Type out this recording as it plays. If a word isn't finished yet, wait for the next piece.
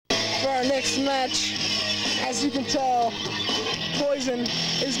for our next match. As you can tell, Poison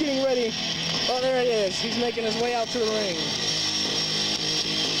is getting ready. Oh, there it is. He's making his way out to the ring.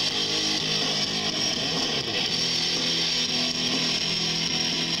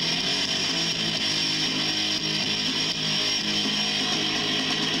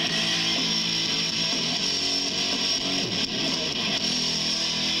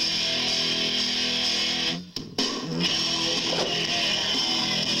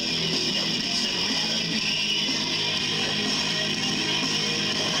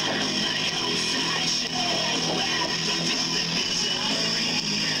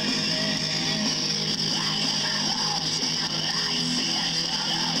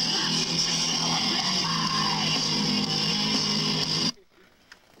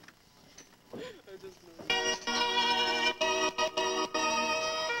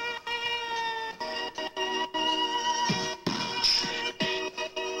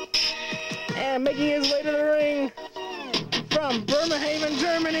 And making his way to the ring from Birmingham,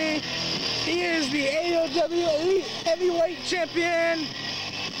 Germany, he is the AOW Elite Heavyweight Champion,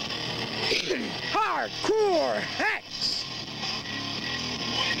 Hardcore Hecxz.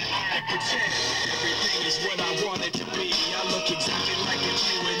 I pretend everything is what I want it to be. I look exactly like what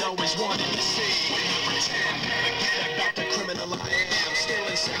you had always wanted to see. When I pretend, forget about the criminal I am. Still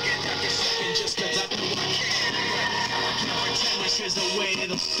in second after second just cause I know I can. But I can't pretend this is the way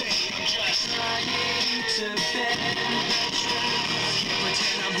it'll stay. I'm just trying to bend the truth. Can't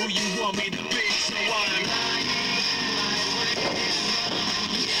pretend I'm who you want me to be, so I'm lying my way.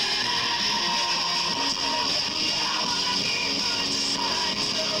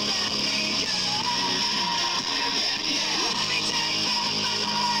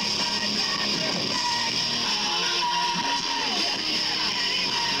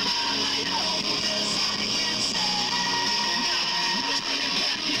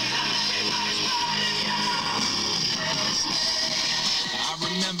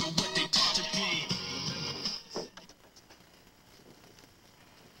 Remember what they taught to be.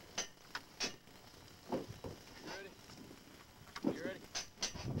 You ready?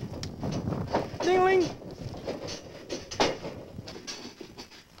 Ding-ling!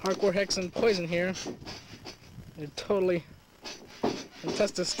 Hardcore Hecxz and Poison here. They're totally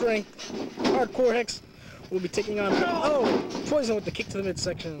test of strength. Hardcore Hecxz will be taking on Poison with the kick to the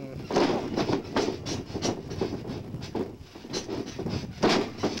midsection.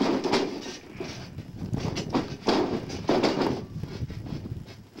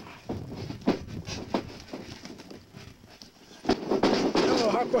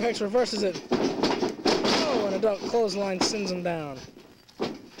 Hardcore Hecxz reverses it. Oh, an adult clothesline sends him down.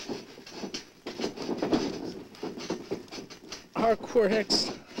 Hardcore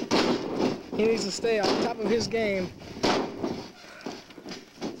Hecxz, he needs to stay on top of his game.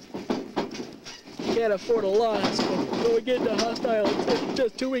 He can't afford a loss. But we get into hostile in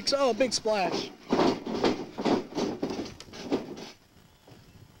just 2 weeks. Oh, big splash.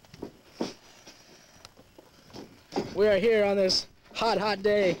 We are here on this hot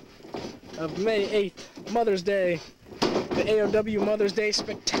day of May 8th, Mother's Day, the AOW Mother's Day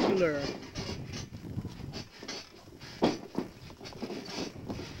Spectacular.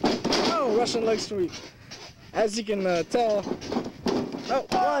 Oh, Russian leg sweep. As you can tell. Oh,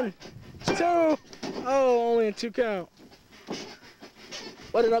 1, 2. Oh, only a 2 count.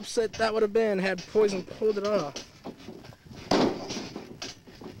 What an upset that would have been had Poison pulled it off.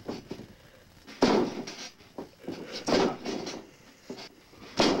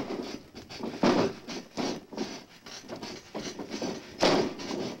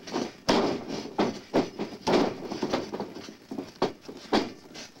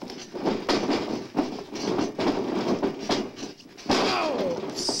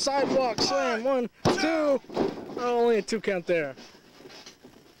 Sidewalk slam, 1, 2. Oh, only a 2 count there.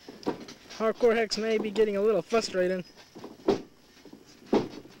 Hardcore Hecxz may be getting a little frustrated.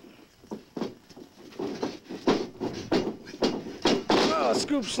 Oh,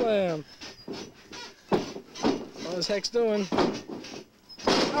 scoop slam. What is Hecxz doing?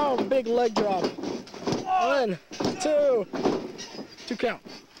 Oh, big leg drop. 1, 2. 2 count.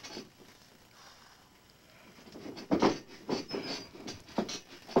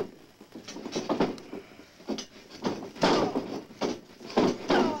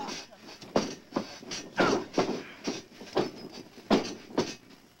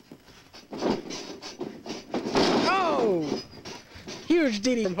 Huge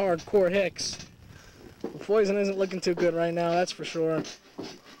DD from Hardcore Hecxz. Poison isn't looking too good right now, that's for sure.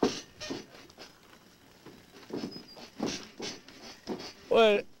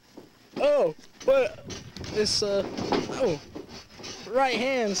 What? Oh, what? This, oh, right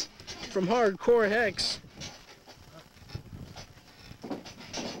hands from Hardcore Hecxz.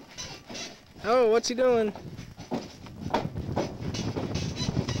 Oh, what's he doing?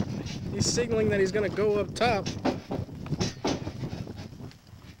 He's signaling that he's gonna go up top.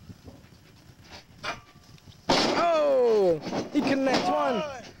 Oh! He connects 1,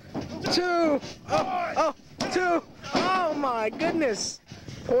 2, oh, 2. Oh my goodness!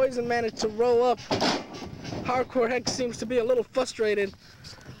 Poison managed to roll up. Hardcore Hecxz seems to be a little frustrated,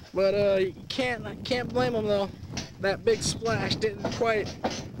 but you can't blame him though. That big splash didn't quite.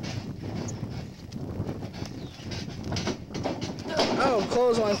 Oh,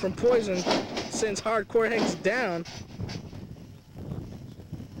 clothesline from Poison sends Hardcore Hecxz down.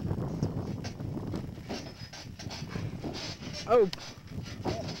 Oh.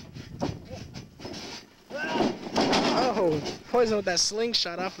 Oh, Poison with that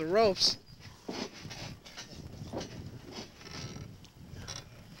slingshot off the ropes.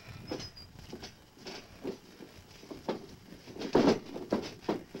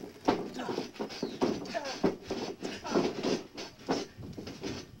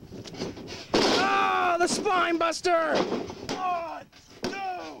 Oh, the spine buster! 1, 2,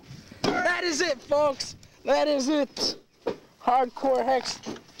 3. That is it, folks. That is it. Hardcore Hecxz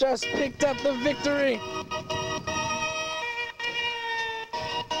just picked up the victory.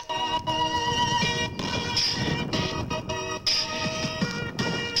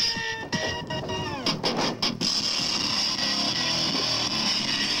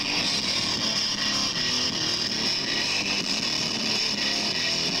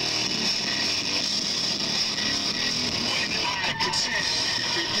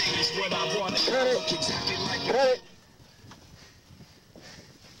 Cut it. Cut it.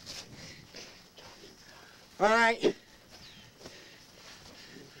 All right.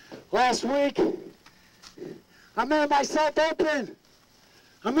 Last week, I made myself open.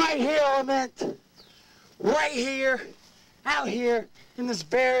 I'm right here, Element. Right here, out here, in this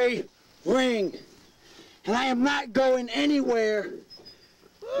very ring. And I am not going anywhere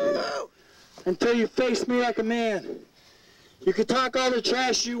until you face me like a man. You can talk all the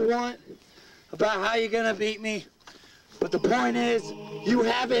trash you want about how you're gonna beat me, but the point is, you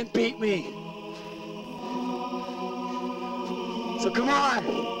haven't beat me. So come on,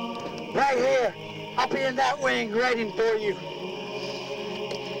 right here, I'll be in that ring waiting for you.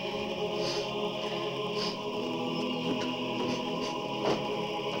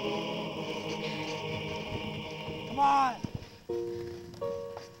 Come on.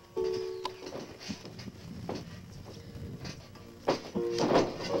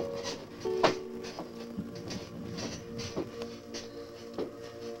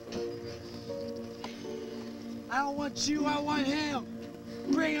 I don't want you, I want him.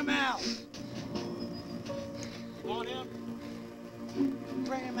 Bring him out. You want him?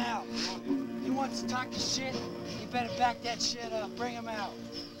 Bring him out. He wants to talk his shit. You better back that shit up. Bring him out.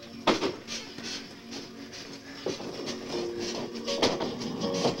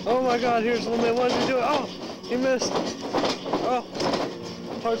 Oh my god, here's Limit. What did he do? Oh, he missed. Oh,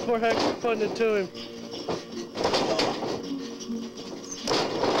 Hardcore Hecxz putting it to him.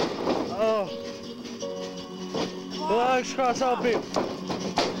 Oh. Well, Hecxz help him.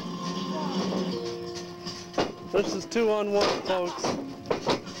 This is 2-on-1, folks.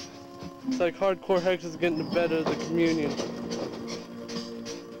 It's like Hardcore Hecxz is getting the better of the communion.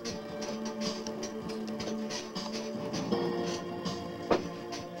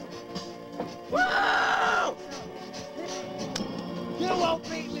 Whoa! You won't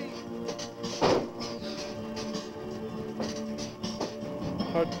beat me.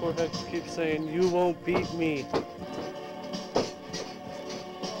 Hardcore Hecxz keeps saying, "You won't beat me."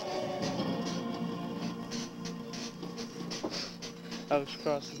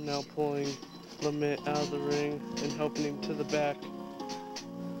 Hecxz is now pulling Limit out of the ring and helping him to the back. You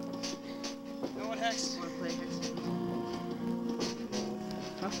know what, Hecxz? You wanna play Hecxz?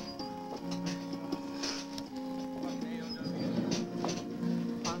 Huh? Fucking AOW.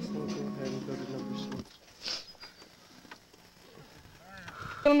 We'll go ahead and go to number 6.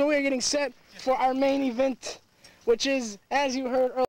 Gentlemen, we're getting set for our main event, which is, as you heard earlier,